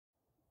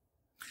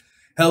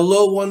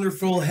Hello,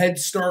 wonderful Head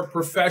Start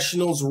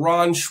professionals.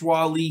 Ron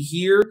Schwally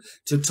here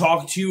to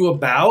talk to you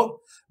about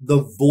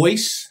the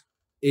voice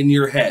in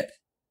your head.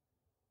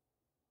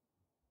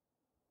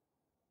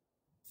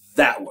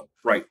 That one,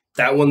 right?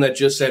 That one that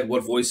just said,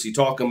 what voice are you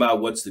talking about?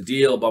 What's the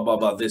deal? Blah, blah,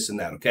 blah, this and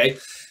that, okay?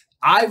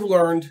 I've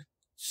learned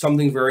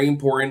something very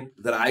important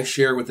that I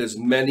share with as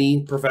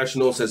many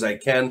professionals as I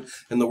can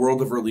in the world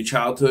of early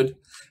childhood.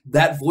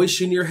 That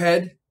voice in your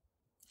head,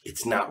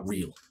 it's not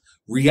real.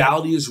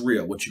 Reality is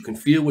real. What you can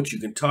feel, what you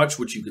can touch,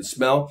 what you can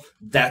smell,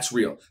 that's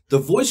real. The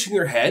voice in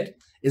your head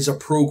is a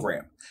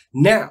program.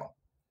 Now,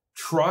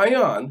 try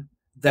on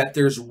that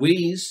there's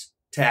ways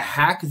to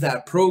hack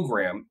that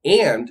program,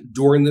 and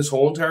during this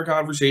whole entire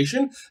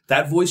conversation,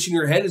 that voice in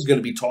your head is going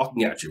to be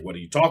talking at you. What are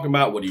you talking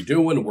about? What are you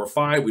doing? We're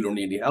fine. We don't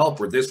need any help.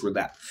 We're this, we're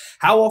that.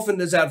 How often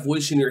does that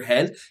voice in your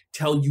head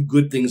tell you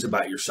good things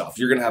about yourself?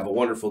 You're going to have a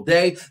wonderful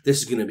day. This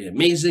is going to be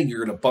amazing.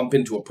 You're going to bump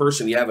into a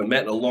person you haven't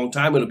met in a long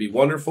time. It'll be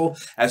wonderful.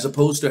 As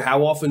opposed to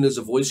how often does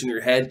a voice in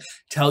your head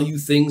tell you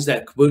things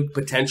that could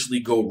potentially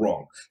go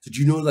wrong? Did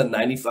you know that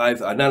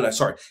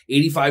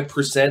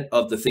 85%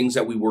 of the things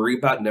that we worry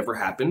about never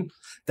happen?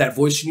 That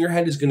voice in your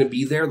head is going to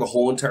be there the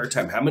whole entire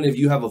time. How many of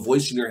you have a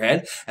voice in your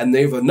head and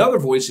they have another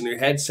voice in your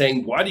head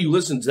saying, why do you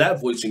listen to that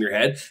voice in your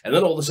head? And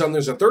then all of a sudden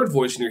there's a third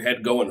voice in your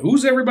head going,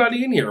 who's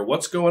everybody in here?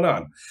 What's going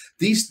on?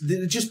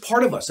 They're just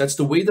part of us. That's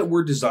the way that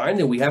we're designed,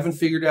 and we haven't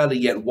figured out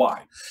yet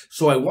why.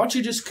 So I want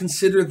you to just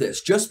consider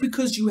this. Just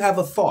because you have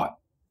a thought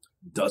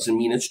doesn't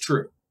mean it's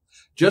true.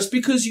 Just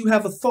because you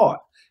have a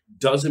thought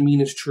doesn't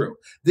mean it's true.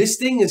 This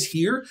thing is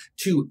here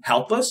to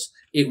help us.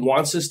 It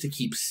wants us to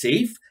keep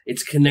safe.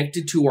 It's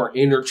connected to our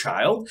inner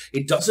child.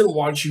 It doesn't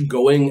want you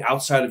going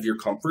outside of your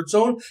comfort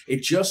zone.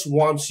 It just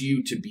wants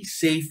you to be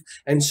safe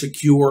and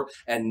secure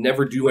and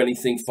never do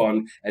anything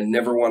fun and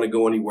never want to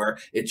go anywhere.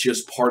 It's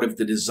just part of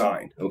the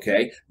design,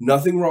 okay?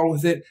 Nothing wrong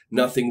with it,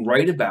 nothing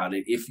right about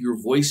it. If your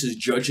voice is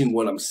judging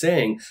what I'm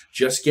saying,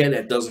 just get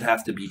it doesn't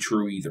have to be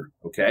true either,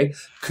 okay?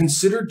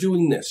 Consider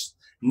doing this.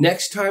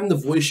 Next time the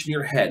voice in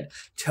your head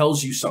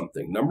tells you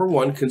something, number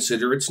one,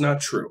 consider it's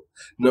not true.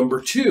 Number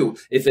two,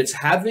 if it's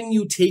having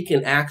you take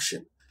an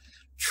action,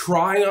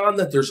 try on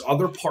that there's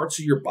other parts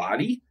of your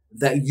body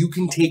that you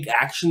can take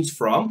actions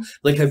from.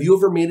 Like, have you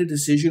ever made a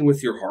decision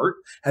with your heart?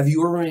 Have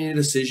you ever made a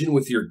decision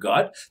with your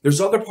gut? There's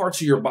other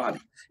parts of your body.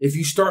 If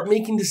you start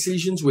making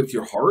decisions with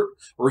your heart,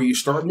 or you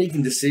start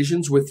making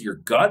decisions with your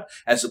gut,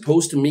 as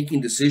opposed to making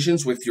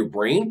decisions with your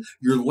brain,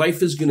 your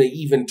life is going to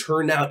even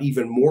turn out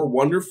even more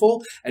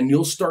wonderful, and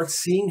you'll start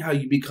seeing how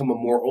you become a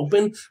more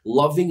open,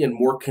 loving, and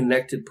more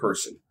connected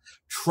person.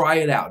 Try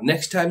it out.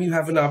 Next time you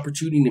have an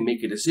opportunity to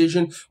make a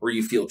decision, or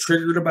you feel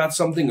triggered about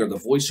something, or the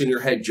voice in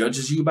your head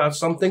judges you about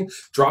something,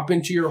 drop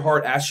into your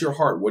heart, ask your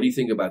heart, what do you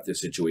think about this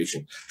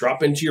situation?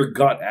 Drop into your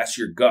gut, ask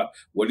your gut,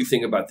 what do you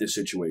think about this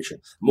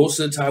situation?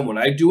 Most of the time when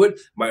I do it,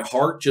 my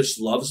heart just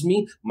loves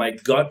me, my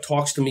gut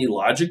talks to me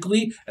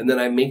logically, and then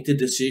I make the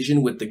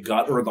decision with the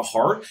gut or the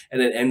heart,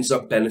 and it ends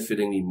up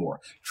benefiting me more.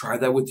 Try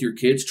that with your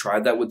kids, try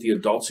that with the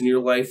adults in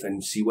your life,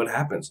 and see what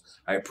happens.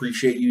 I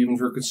appreciate you even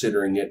for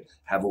considering it.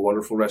 Have a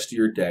wonderful rest of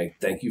your day.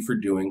 Thank you for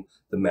doing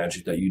the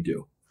magic that you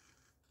do.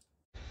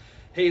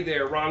 Hey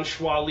there, Ron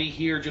Schwally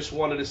here. Just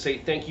wanted to say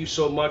thank you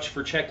so much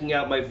for checking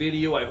out my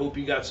video. I hope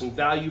you got some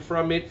value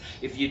from it.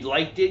 If you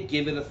liked it,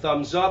 give it a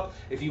thumbs up.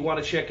 If you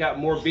want to check out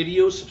more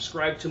videos,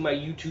 subscribe to my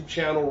YouTube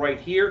channel right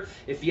here.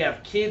 If you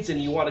have kids and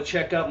you want to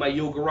check out my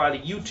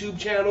Yogarati YouTube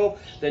channel,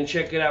 then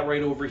check it out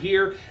right over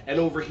here. And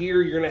over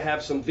here, you're going to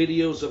have some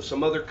videos of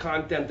some other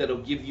content that'll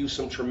give you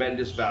some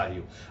tremendous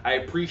value. I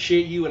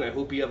appreciate you, and I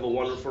hope you have a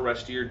wonderful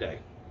rest of your day.